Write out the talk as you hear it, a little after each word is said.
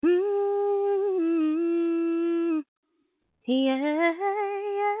Yeah,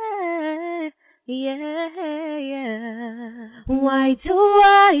 yeah, yeah, yeah. Why do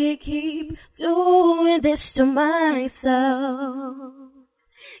I keep doing this to myself?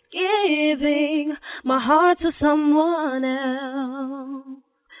 Giving my heart to someone else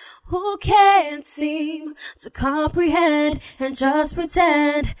who can't seem to comprehend and just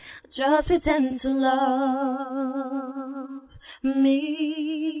pretend to love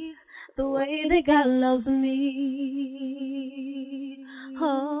me the way that God loves me.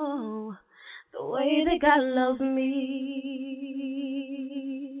 Oh, the way that God loves me.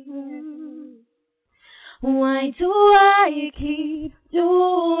 Why do I keep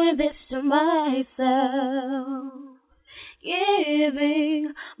doing this to myself?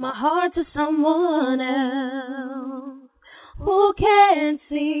 Giving my heart to someone else who can't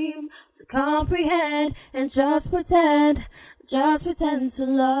seem to comprehend and just pretend to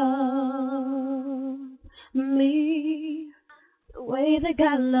love me the way that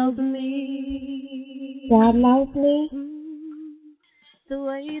God loves me. God loves me, the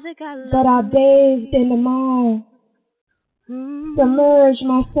way that God loves but I bathed in the mire, submerged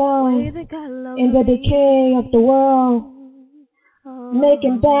myself in the decay of the world,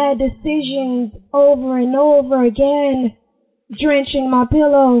 making bad decisions over and over again, drenching my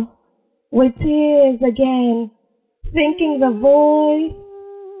pillow with tears again, thinking the void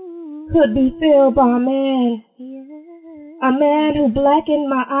could be filled by a man who blackened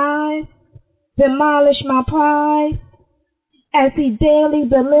my eyes, demolished my pride, as he daily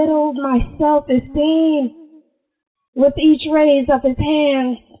belittled my self-esteem. With each raise of his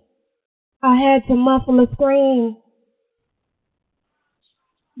hands, I had to muffle a scream.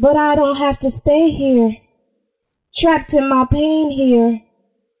 But I don't have to stay here, trapped in my pain here.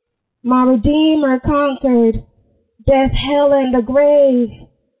 My Redeemer conquered death, hell, and the grave.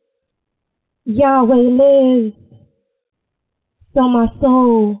 Yahweh lives, so my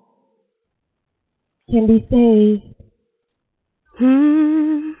soul can be saved.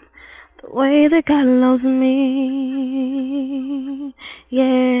 The way that God loves me,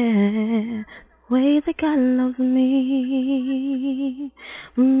 yeah. The way that God loves me,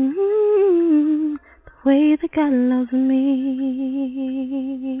 the way that God loves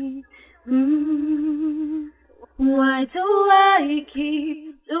me. Why do I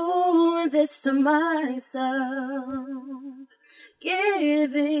keep doing this to myself?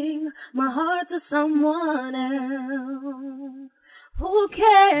 Giving my heart to someone else who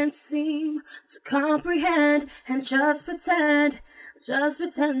can't seem to comprehend and just pretend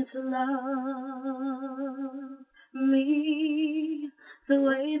to love me the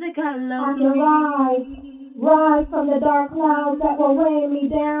way that God loves me. I can rise from the dark clouds that were weighing me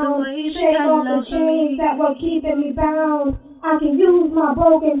down, shake off the chains that were keeping me bound. I can use my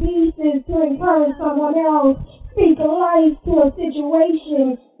broken pieces to encourage someone else, speak life to a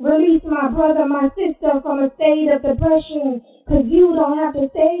situation, release my brother, my sister from a state of depression, 'cause you don't have to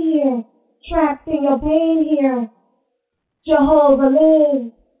stay here, trapped in your pain here. Jehovah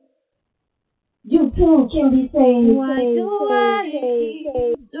lives. You too can be saved. Why do I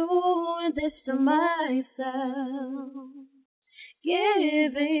keep doing this to myself?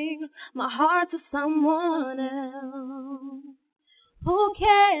 Giving my heart to someone else who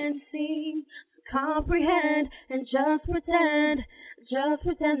can't seem to comprehend and just pretend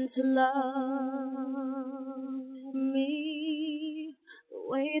to love me the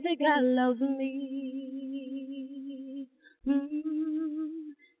way that God loves me. The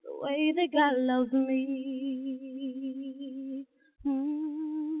way that God loves me.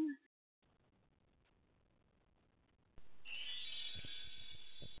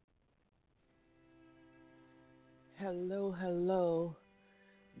 Hello, hello.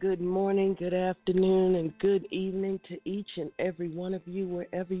 Good morning, good afternoon, and good evening to each and every one of you,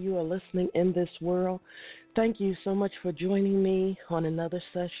 wherever you are listening in this world. Thank you so much for joining me on another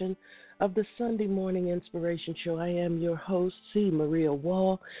session of the Sunday Morning Inspiration Show. I am your host, C. Maria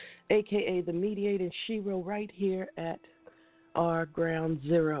Wall, a.k.a. the Mediating Shero, right here at our Ground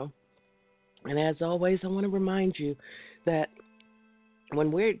Zero. And as always, I want to remind you that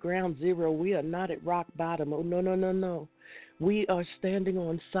when we're at ground zero, we are not at rock bottom. Oh, no, no, no, no. We are standing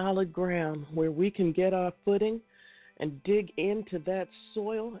on solid ground where we can get our footing and dig into that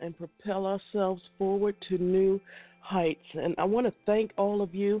soil and propel ourselves forward to new heights. And I want to thank all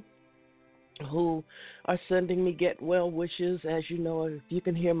of you who are sending me get well wishes. As you know, if you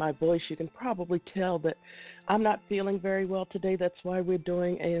can hear my voice, you can probably tell that I'm not feeling very well today. That's why we're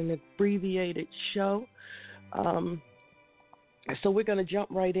doing an abbreviated show. So we're going to jump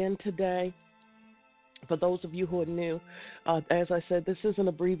right in today. For those of you who are new, as I said, this is an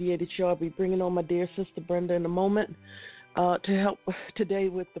abbreviated show. I'll be bringing on my dear sister Brenda in a moment. to help today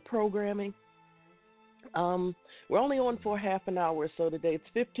with the programming. We're only on for half an hour or so today. It's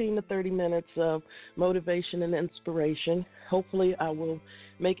 15 to 30 minutes of motivation and inspiration. Hopefully, I will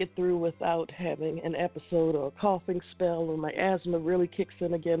make it through without having an episode or a coughing spell, or my asthma really kicks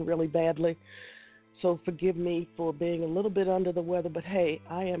in again really badly. So forgive me for being a little bit under the weather, but hey,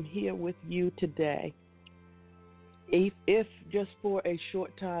 I am here with you today. If just for a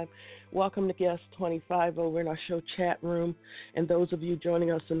short time, welcome to Guest 25 over in our show chat room, and those of you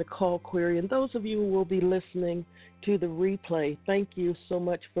joining us in the call query, and those of you who will be listening to the replay, thank you so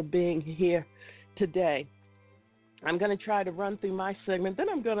much for being here today. I'm going to try to run through my segment, then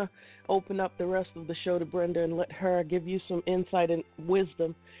I'm going to open up the rest of the show to Brenda and let her give you some insight and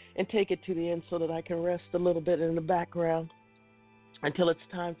wisdom and take it to the end so that I can rest a little bit in the background until it's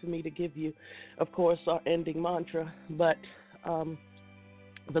time for me to give you, of course, our ending mantra. But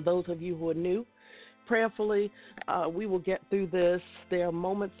for those of you who are new, prayerfully, we will get through this. There are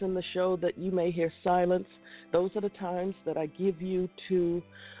moments in the show that you may hear silence. Those are the times that I give you to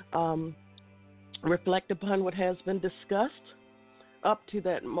reflect upon what has been discussed up to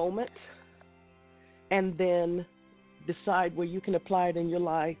that moment, and then decide where you can apply it in your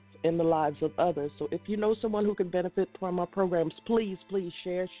life, in the lives of others. So if you know someone who can benefit from our programs, please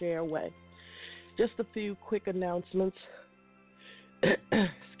share away. Just a few quick announcements.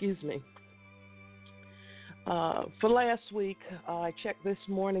 Excuse me. For last week, I checked this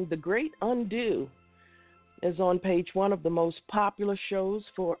morning. The Great Undo is on page 1 of the most popular shows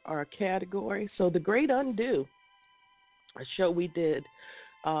for our category. So The Great Undo, a show we did,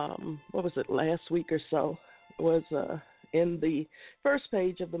 last week or so, was in the first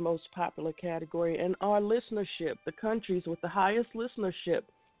page of the most popular category. And our listenership, the countries with the highest listenership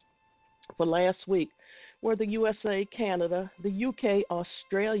for last week, were the USA, Canada, the UK,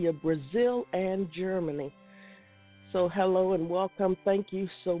 Australia, Brazil, and Germany. So hello and welcome. Thank you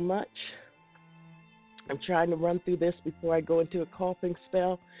so much. I'm trying to run through this before I go into a coughing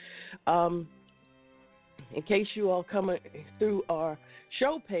spell. In case you all come through our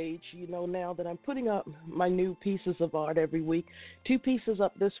show page, you know now that I'm putting up my new pieces of art every week. 2 pieces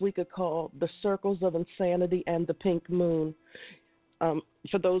up this week are called The Circles of Insanity and The Pink Moon.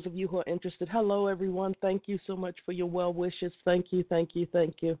 For those of you who are interested, hello everyone. Thank you so much for your well wishes. Thank you.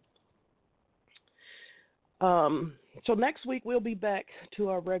 So next week we'll be back to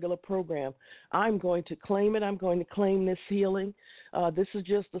our regular program. I'm going to claim it. I'm going to claim this healing. This is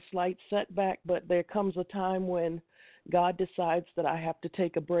just a slight setback, but there comes a time when God decides that I have to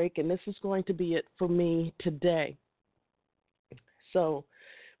take a break, and this is going to be it for me today. So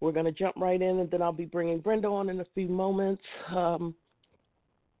we're going to jump right in, and then I'll be bringing Brenda on in a few moments. Let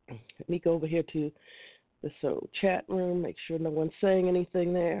me go over here to the chat room, make sure no one's saying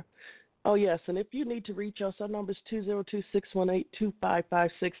anything there. Oh, yes, and if you need to reach us, our number is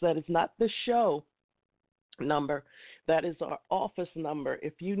 202-618-2556. That is not the show number. That is our office number.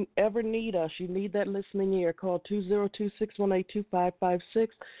 If you ever need us, you need that listening ear, call 202-618-2556.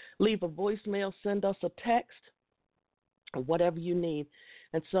 Leave a voicemail, send us a text, whatever you need,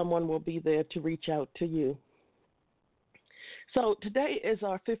 and someone will be there to reach out to you. So today is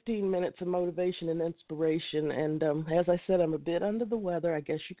our 15 minutes of motivation and inspiration, and as I said, I'm a bit under the weather. I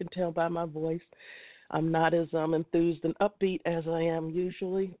guess you can tell by my voice. I'm not as enthused and upbeat as I am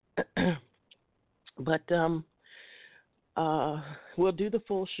usually, but we'll do the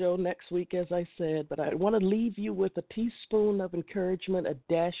full show next week, as I said, but I want to leave you with a teaspoon of encouragement, a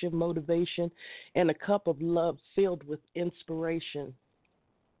dash of motivation, and a cup of love filled with inspiration.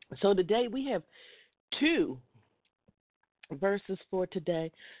 So today we have 2 verses for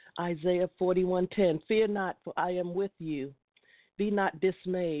today. Isaiah 41:10. Fear not, for I am with you. Be not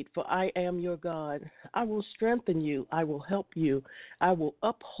dismayed, for I am your God. I will strengthen you. I will help you. I will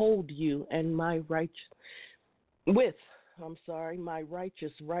uphold you and my righteous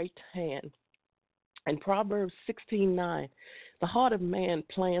right hand. And Proverbs 16:9. The heart of man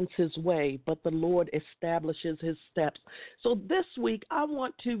plans his way, but the Lord establishes his steps. So this week, I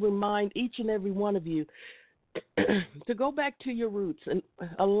want to remind each and every one of you to go back to your roots and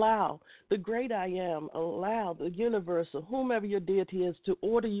allow the great I am, allow the universe or whomever your deity is to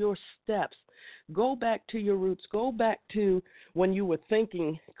order your steps. Go back to your roots. Go back to when you were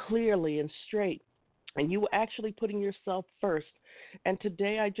thinking clearly and straight and you were actually putting yourself first. And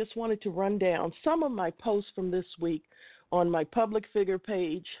today I just wanted to run down some of my posts from this week on my public figure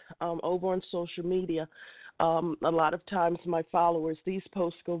page over on social media. A lot of times my followers, these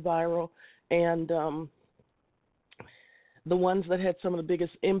posts go viral, and the ones that had some of the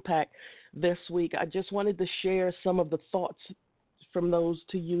biggest impact this week, I just wanted to share some of the thoughts from those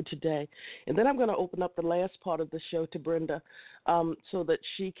to you today. And then I'm going to open up the last part of the show to Brenda so that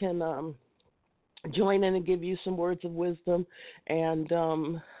she can join in and give you some words of wisdom and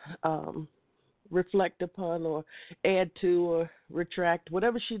reflect upon or add to or retract,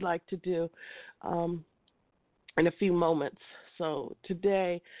 whatever she'd like to do in a few moments. So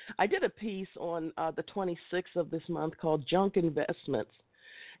today I did a piece on the 26th of this month called Junk Investments.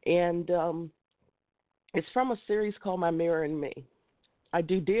 And it's from a series called My Mirror and Me. I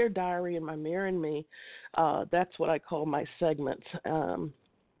do Dear Diary and My Mirror and Me. That's what I call my segments.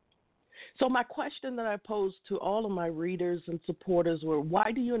 So my question that I posed to all of my readers and supporters were,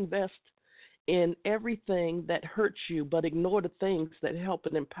 why do you invest in everything that hurts you but ignore the things that help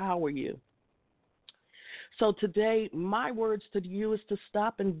and empower you? So today, my words to you is to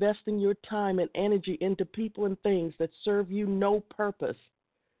stop investing your time and energy into people and things that serve you no purpose,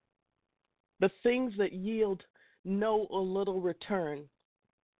 the things that yield no or little return.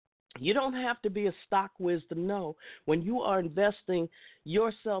 You don't have to be a stock whiz to know when you are investing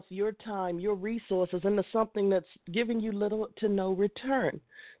yourself, your time, your resources into something that's giving you little to no return.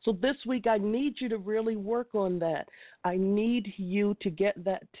 So this week, I need you to really work on that. I need you to get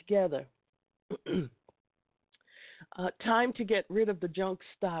that together. Time to get rid of the junk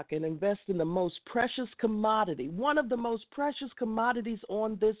stock and invest in the most precious commodity. One of the most precious commodities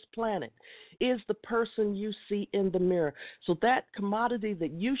on this planet is the person you see in the mirror. So that commodity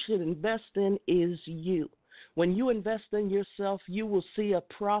that you should invest in is you. When you invest in yourself, you will see a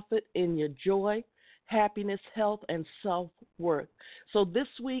profit in your joy, happiness, health, and self-worth. So this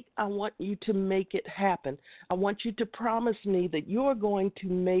week, I want you to make it happen. I want you to promise me that you're going to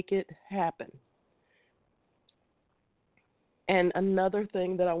make it happen. And another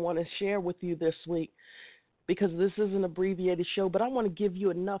thing that I want to share with you this week, because this is an abbreviated show, but I want to give you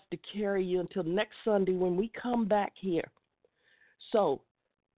enough to carry you until next Sunday when we come back here. So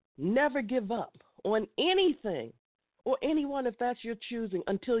never give up on anything or anyone if that's your choosing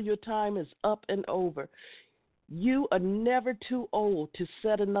until your time is up and over. You are never too old to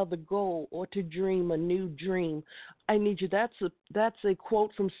set another goal or to dream a new dream. I need you. That's a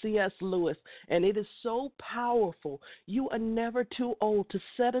quote from C.S. Lewis, and it is so powerful. You are never too old to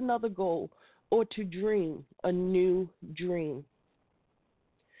set another goal or to dream a new dream.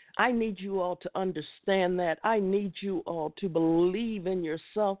 I need you all to understand that. I need you all to believe in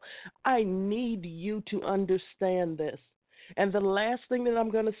yourself. I need you to understand this. And the last thing that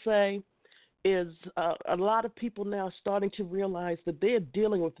I'm going to say is a lot of people now are starting to realize that they're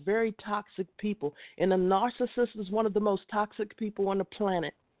dealing with very toxic people. And a narcissist is one of the most toxic people on the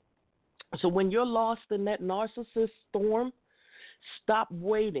planet. So when you're lost in that narcissist storm, stop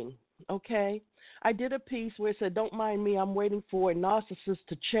waiting, okay? I did a piece where it said, don't mind me, I'm waiting for a narcissist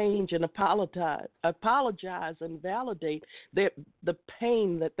to change and apologize and validate the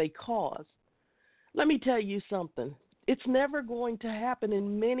pain that they cause. Let me tell you something. It's never going to happen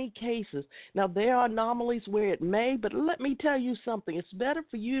in many cases. Now, there are anomalies where it may, but let me tell you something. It's better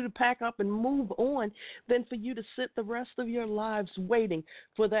for you to pack up and move on than for you to sit the rest of your lives waiting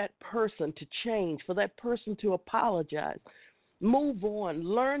for that person to change, for that person to apologize. Move on.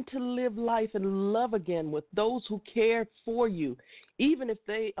 Learn to live life and love again with those who care for you, even if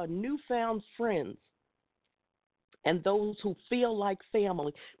they are newfound friends and those who feel like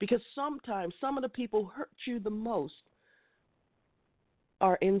family. Because sometimes some of the people hurt you the most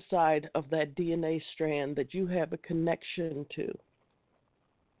are inside of that DNA strand that you have a connection to.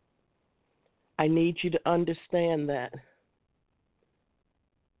 I need you to understand that.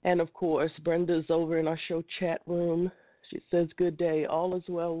 And, of course, Brenda's over in our show chat room. She says, good day, all is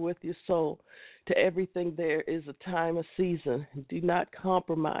well with your soul. To everything there is a time, a season. Do not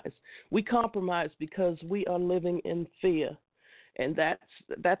compromise. We compromise because we are living in fear. And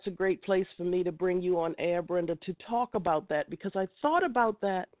that's a great place for me to bring you on air, Brenda, to talk about that, because I thought about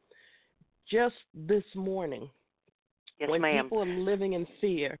that just this morning. Yes, when ma'am. People are living in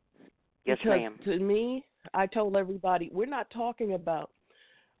fear. Yes, because ma'am. To me, I told everybody, we're not talking about,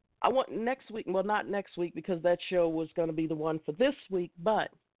 I want next week, well, not next week because that show was going to be the one for this week, but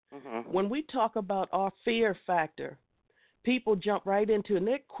when we talk about our fear factor, people jump right into it, and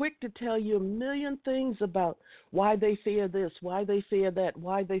they're quick to tell you a million things about why they fear this, why they fear that,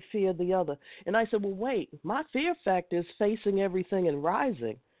 why they fear the other. And I said, well, wait, my fear factor is facing everything and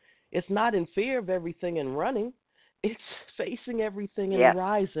rising. It's not in fear of everything and running. It's facing everything and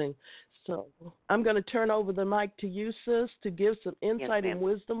rising. So I'm going to turn over the mic to you, sis, to give some insight and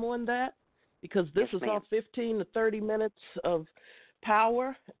wisdom on that, because this is our 15 to 30 minutes of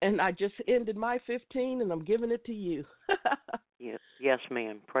power, and I just ended my 15, and I'm giving it to you. Yes,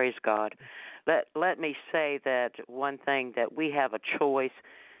 ma'am. Praise God. Let me say that one thing, that we have a choice.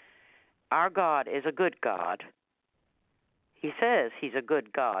 Our God is a good God. He says he's a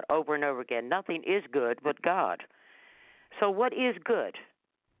good God over and over again. Nothing is good but God. So what is good?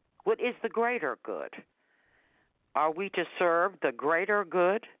 What is the greater good? Are we to serve the greater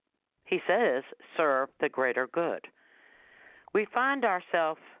good? He says, serve the greater good. We find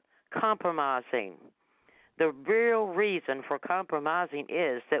ourselves compromising. The real reason for compromising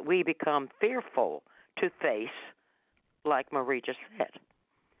is that we become fearful to face, like Marie just said.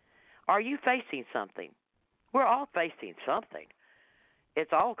 Are you facing something? We're all facing something.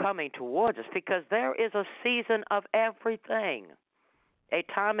 It's all coming towards us because there is a season of everything. A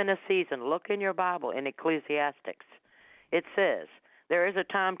time and a season. Look in your Bible in Ecclesiastics. It says there is a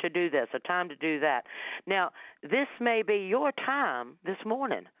time to do this, a time to do that. Now, this may be your time this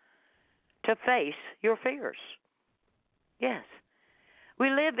morning to face your fears. Yes. We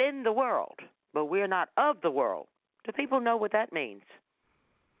live in the world, but we're not of the world. Do people know what that means?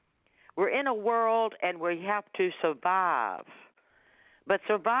 We're in a world and we have to survive. But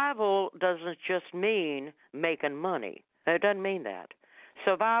survival doesn't just mean making money. It doesn't mean that.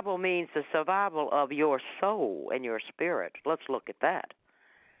 Survival means the survival of your soul and your spirit. Let's look at that.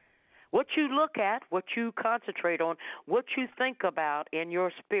 What you look at, what you concentrate on, what you think about in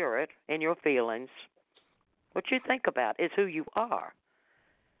your spirit, in your feelings, what you think about is who you are.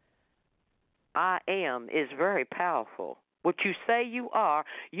 I am is very powerful. What you say you are,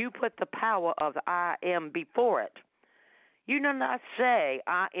 you put the power of the I am before it. You do not say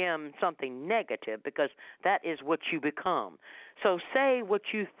I am something negative because that is what you become. So say what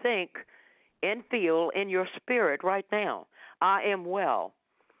you think and feel in your spirit right now. I am well.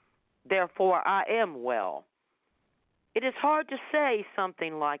 Therefore, I am well. It is hard to say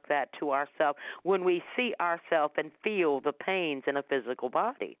something like that to ourselves when we see ourselves and feel the pains in a physical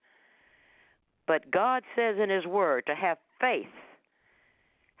body. But God says in His Word to have faith.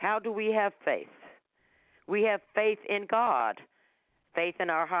 How do we have faith? We have faith in God, faith in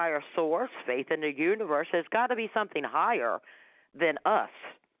our higher source, faith in the universe. There's got to be something higher than us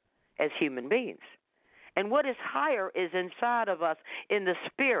as human beings. And what is higher is inside of us in the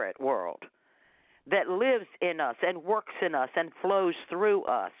spirit world that lives in us and works in us and flows through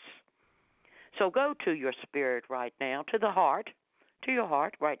us. So go to your spirit right now, to the heart, to your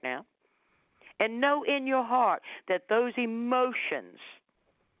heart right now, and know in your heart that those emotions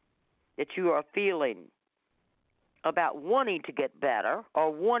that you are feeling about wanting to get better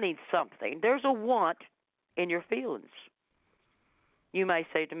or wanting something, there's a want in your feelings. You may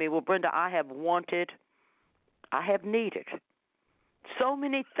say to me, well, Brenda, I have wanted, I have needed so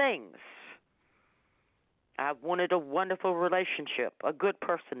many things. I've wanted a wonderful relationship, a good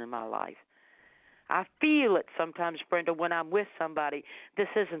person in my life. I feel it sometimes, Brenda, when I'm with somebody, this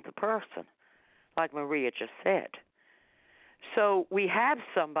isn't the person, like Maria just said. So we have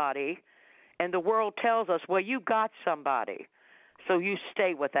somebody, and the world tells us, well, you got somebody, so you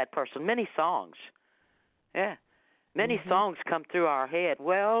stay with that person. Many songs. Yeah. Many songs come through our head.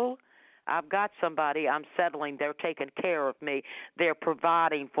 Well, I've got somebody, I'm settling, they're taking care of me, they're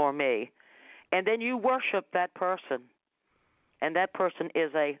providing for me. And then you worship that person, and that person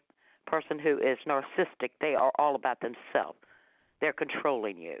is a person who is narcissistic. They are all about themselves. They're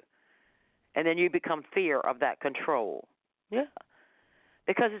controlling you. And then you become fear of that control. Yeah.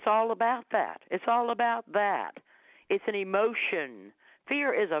 Because it's all about that. It's all about that. It's an emotion.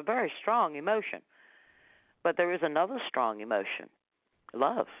 Fear is a very strong emotion. But there is another strong emotion,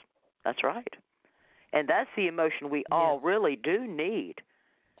 love. That's right. And that's the emotion we all really do need.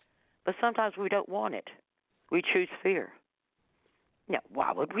 But sometimes we don't want it. We choose fear. Now,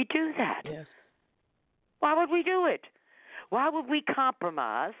 why would we do that? Yes. Why would we do it? Why would we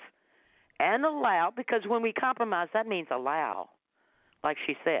compromise and allow? Because when we compromise, that means allow. Like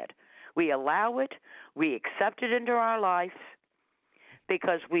she said, we allow it, we accept it into our life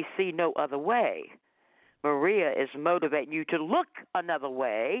because we see no other way. Maria is motivating you to look another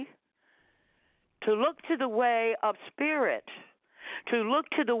way, to look to the way of spirit, to look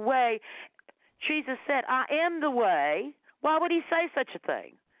to the way. Jesus said, I am the way. Why would he say such a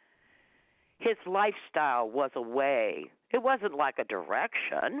thing? His lifestyle was a way. It wasn't like a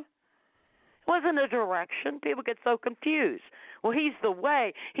direction. It wasn't a direction. People get so confused. Well, he's the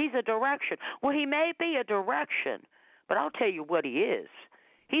way. He's a direction. Well, he may be a direction, but I'll tell you what he is.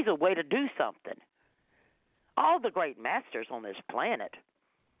 He's a way to do something. All the great masters on this planet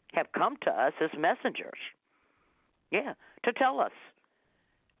have come to us as messengers. Yeah, to tell us,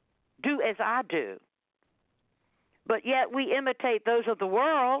 do as I do. But yet we imitate those of the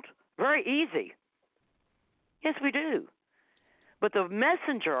world very easy. Yes, we do. But the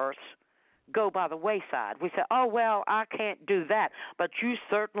messengers go by the wayside. We say, oh, well, I can't do that. But you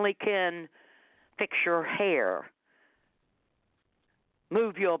certainly can fix your hair,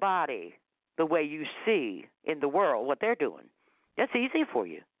 move your body the way you see in the world what they're doing. That's easy for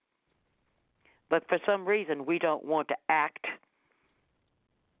you. But for some reason, we don't want to act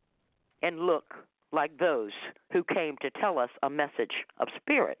and look like those who came to tell us a message of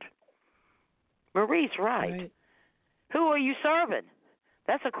spirit. Marie's right. Who are you serving?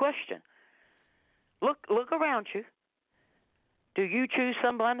 That's a question. Look around you. Do you choose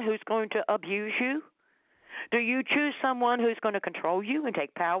someone who's going to abuse you? Do you choose someone who's going to control you and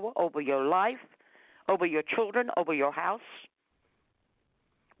take power over your life, over your children, over your house?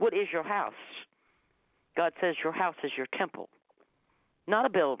 What is your house? God says your house is your temple, not a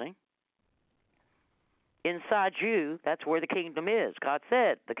building. Inside you, that's where the kingdom is. God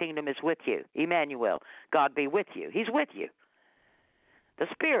said the kingdom is with you. Emmanuel, God be with you. He's with you. The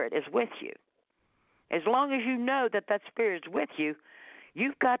Spirit is with you. As long as you know that that Spirit is with you,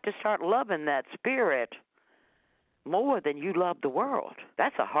 you've got to start loving that Spirit more than you love the world.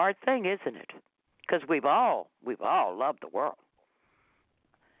 That's a hard thing, isn't it? Because we've all loved the world.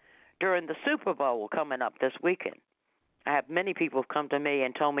 During the Super Bowl coming up this weekend, I have many people come to me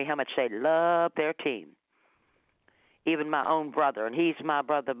and told me how much they love their team. Even my own brother, and he's my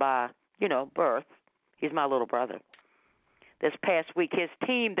brother by, birth. He's my little brother. This past week, his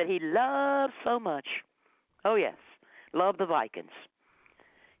team that he loves so much, oh yes, love the Vikings.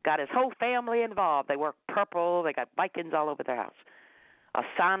 Got his whole family involved. They wear purple. They got Vikings all over their house. A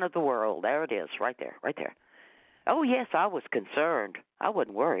sign of the world. There it is, right there, right there. Oh yes, I was concerned. I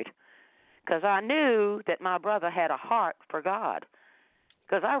wasn't worried because I knew that my brother had a heart for God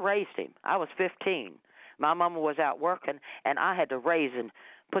because I raised him. I was 15. My mama was out working, and I had to raise and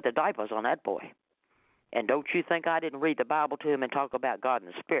put the diapers on that boy. And don't you think I didn't read the Bible to him and talk about God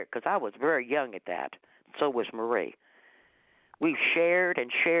and the Spirit, because I was very young at that. So was Marie. We shared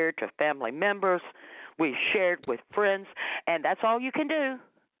and shared to family members. We shared with friends, and that's all you can do.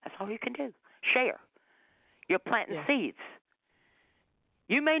 That's all you can do. Share. You're planting seeds.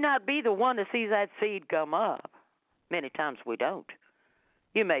 You may not be the one that sees that seed come up. Many times we don't.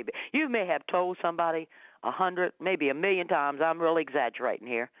 You may have told somebody 100, maybe 1,000,000 times, I'm really exaggerating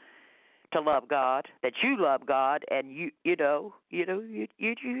here, to love God, that you love God, and you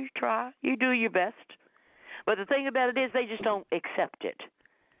try, you do your best. But the thing about it is they just don't accept it.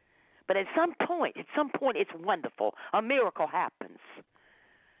 But at some point, it's wonderful. A miracle happens.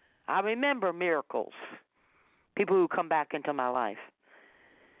 I remember miracles, people who come back into my life.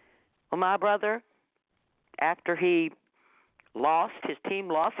 Well, my brother, after he lost, his team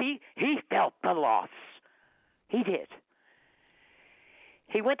lost, he felt the loss. He did.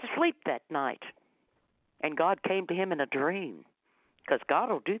 He went to sleep that night, and God came to him in a dream, because God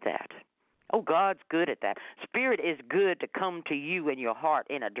will do that. Oh, God's good at that. Spirit is good to come to you in your heart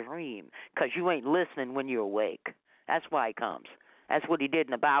in a dream, because you ain't listening when you're awake. That's why he comes. That's what he did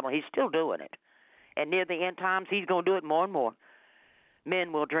in the Bible. He's still doing it. And near the end times, he's going to do it more and more.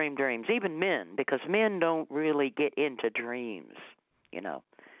 Men will dream dreams, even men, because men don't really get into dreams,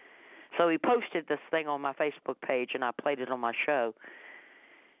 So he posted this thing on my Facebook page, and I played it on my show.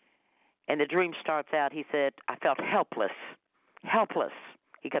 And the dream starts out, he said, I felt helpless. Helpless.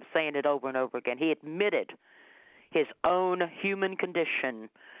 He kept saying it over and over again. He admitted his own human condition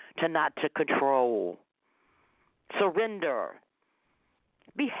to not to control. Surrender.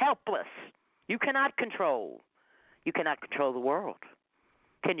 Be helpless. You cannot control. You cannot control the world.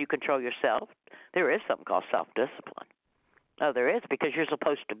 Can you control yourself? There is something called self-discipline. Oh, there is, because you're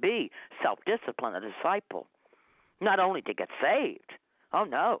supposed to be self-disciplined, a disciple, not only to get saved. Oh,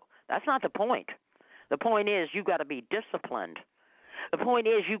 no, that's not the point. The point is you've got to be disciplined. The point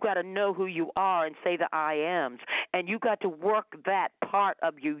is you've got to know who you are and say the I ams, and you've got to work that part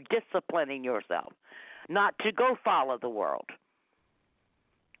of you disciplining yourself, not to go follow the world.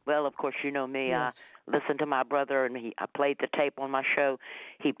 Well, of course, you know me. Yes. I listened to my brother, and I played the tape on my show.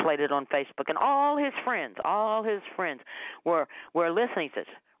 He played it on Facebook, and all his friends were listening. He says,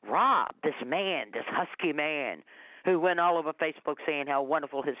 Rob, this man, this husky man, who went all over Facebook saying how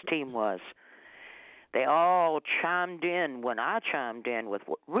wonderful his team was. They all chimed in when I chimed in with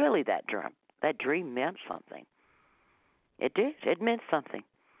what really that dream meant something. It did. It meant something.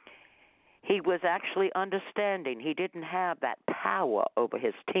 He was actually understanding he didn't have that power over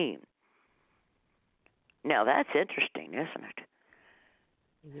his team. Now, that's interesting, isn't it?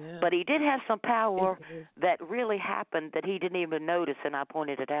 Yeah. But he did have some power that really happened that he didn't even notice, and I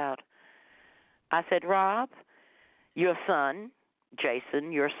pointed it out. I said, Rob, your son,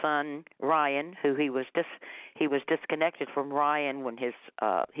 Jason, your son Ryan, who he was disconnected from Ryan when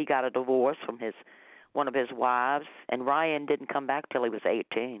he got a divorce from one of his wives, and Ryan didn't come back till he was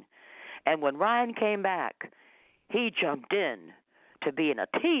 18. And when Ryan came back, he jumped in to be in a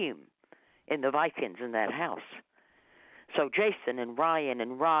team in the Vikings in that house. So Jason and Ryan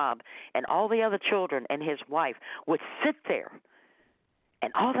and Rob and all the other children and his wife would sit there,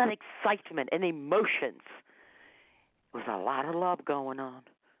 and all that excitement and emotions. It was a lot of love going on.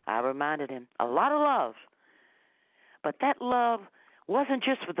 I reminded him, a lot of love. But that love wasn't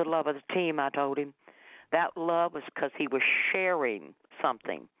just for the love of the team, I told him. That love was because he was sharing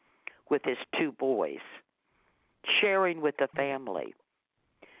something with his two boys, sharing with the family.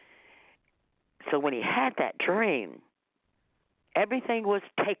 So when he had that dream, everything was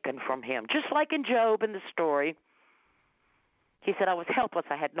taken from him, just like in Job in the story. He said, I was helpless.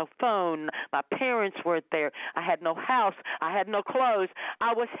 I had no phone. My parents weren't there. I had no house. I had no clothes.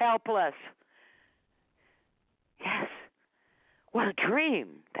 I was helpless. Yes. What a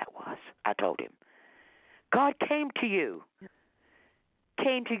dream that was, I told him. God came to you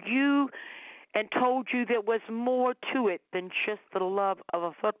and told you there was more to it than just the love of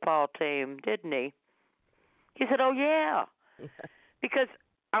a football team, didn't he? He said, oh, yeah, because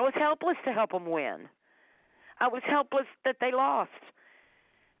I was helpless to help them win. I was helpless that they lost.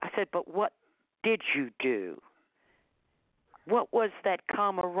 I said, but what did you do? What was that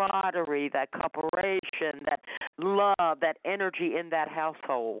camaraderie, that cooperation, that love, that energy in that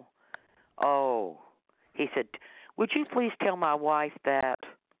household? Oh, he said, would you please tell my wife that?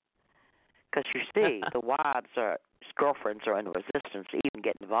 Because you see, girlfriends are in resistance to even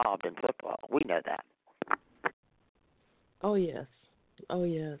get involved in football. We know that. Oh, yes. Oh,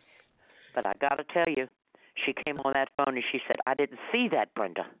 yes. But I got to tell you, she came on that phone and she said, I didn't see that,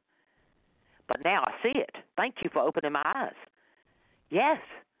 Brenda. But now I see it. Thank you for opening my eyes. Yes.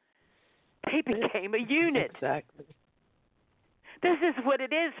 They became a unit. Exactly. This is what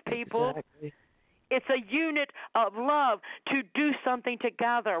it is, people. Exactly. It's a unit of love to do something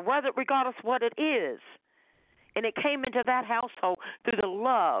together, regardless what it is. And it came into that household through the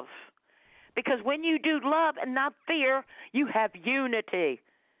love. Because when you do love and not fear, you have unity.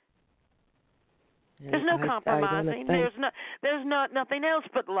 There's no compromising. There's nothing else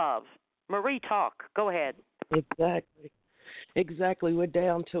but love. Marie, talk. Go ahead. Exactly. We're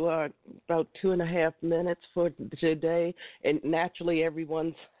down to about 2.5 minutes for today, and naturally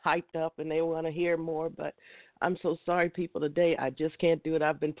everyone's hyped up and they want to hear more, but I'm so sorry, people, today I just can't do it.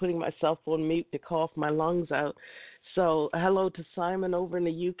 I've been putting myself on mute to cough my lungs out. So hello to Simon over in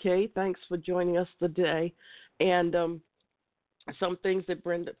the UK. Thanks for joining us today. And some things that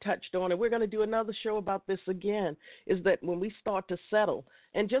Brenda touched on, and we're going to do another show about this again, is that when we start to settle,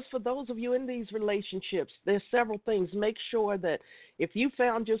 and just for those of you in these relationships, there's several things. Make sure that if you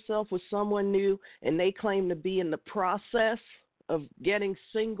found yourself with someone new and they claim to be in the process of getting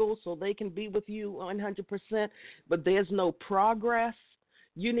single so they can be with you 100%, but there's no progress,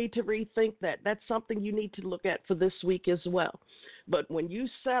 you need to rethink that. That's something you need to look at for this week as well. But when you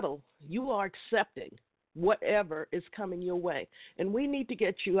settle, you are accepting whatever is coming your way. And we need to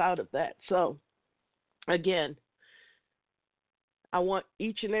get you out of that. So, again, I want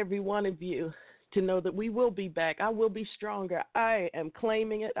each and every one of you to know that we will be back. I will be stronger. I am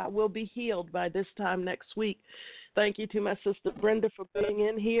claiming it. I will be healed by this time next week. Thank you to my sister Brenda for being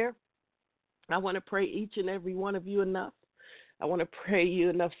in here. I want to pray each and every one of you enough. I want to pray you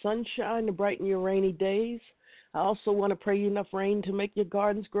enough sunshine to brighten your rainy days. I also want to pray you enough rain to make your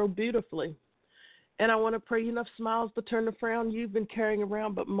gardens grow beautifully. And I want to pray you enough smiles to turn the frown you've been carrying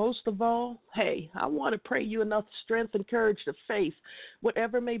around. But most of all, hey, I want to pray you enough strength and courage to face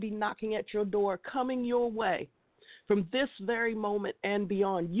whatever may be knocking at your door, coming your way from this very moment and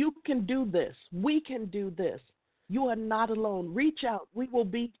beyond. You can do this. We can do this. You are not alone. Reach out. We will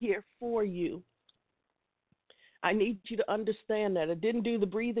be here for you. I need you to understand that. I didn't do the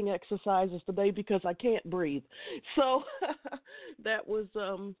breathing exercises today because I can't breathe. So that was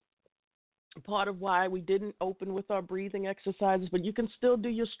part of why we didn't open with our breathing exercises, but you can still do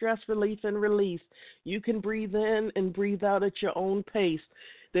your stress relief and release. You can breathe in and breathe out at your own pace.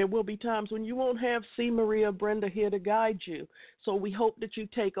 There will be times when you won't have C. Maria Brenda here to guide you. So we hope that you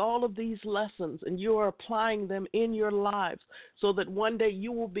take all of these lessons and you are applying them in your lives so that one day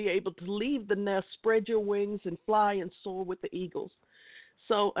you will be able to leave the nest, spread your wings, and fly and soar with the eagles.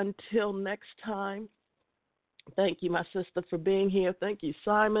 So until next time, thank you, my sister, for being here. Thank you,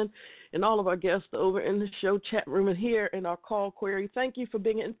 Simon, and all of our guests over in the show chat room and here in our call query. Thank you for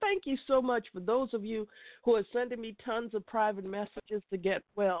being here. And thank you so much for those of you who are sending me tons of private messages to get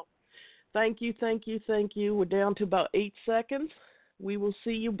well. Thank you, thank you, thank you. We're down to about 8 seconds. We will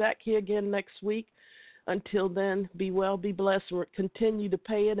see you back here again next week. Until then, be well, be blessed. We'll continue to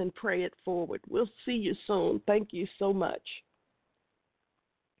pay it and pray it forward. We'll see you soon. Thank you so much.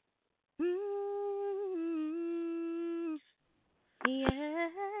 Yeah,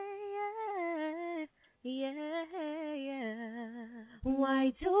 yeah, yeah.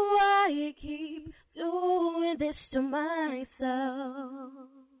 Why do I keep doing this to myself?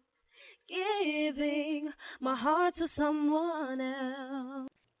 Giving my heart to someone else.